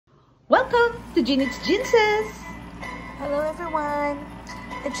Welcome to Ginix Ginses! Hello everyone!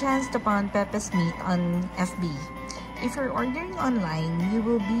 A chance to pound Pepe's meat on FB. If you're ordering online, you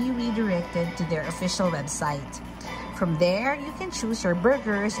will be redirected to their official website. From there, you can choose your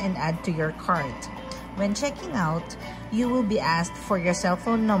burgers and add to your cart. When checking out, you will be asked for your cell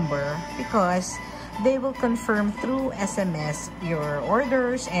phone number because they will confirm through SMS your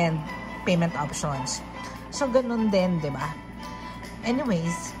orders and payment options. So, ganun din, di ba?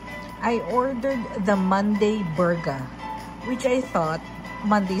 Anyways, I ordered the Monday burger, which I thought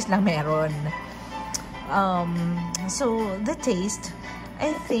Mondays lang meron. So the taste,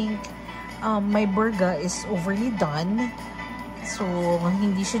 I think my burger is overly done. So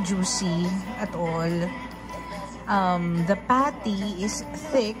hindi siya juicy at all. The patty is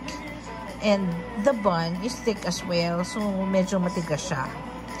thick and the bun is thick as well. So medyo matigas siya.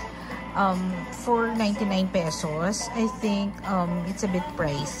 For 99 pesos, I think it's a bit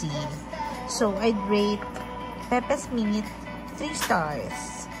pricey. So I'd rate Pepe's Meat 3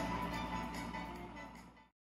 stars.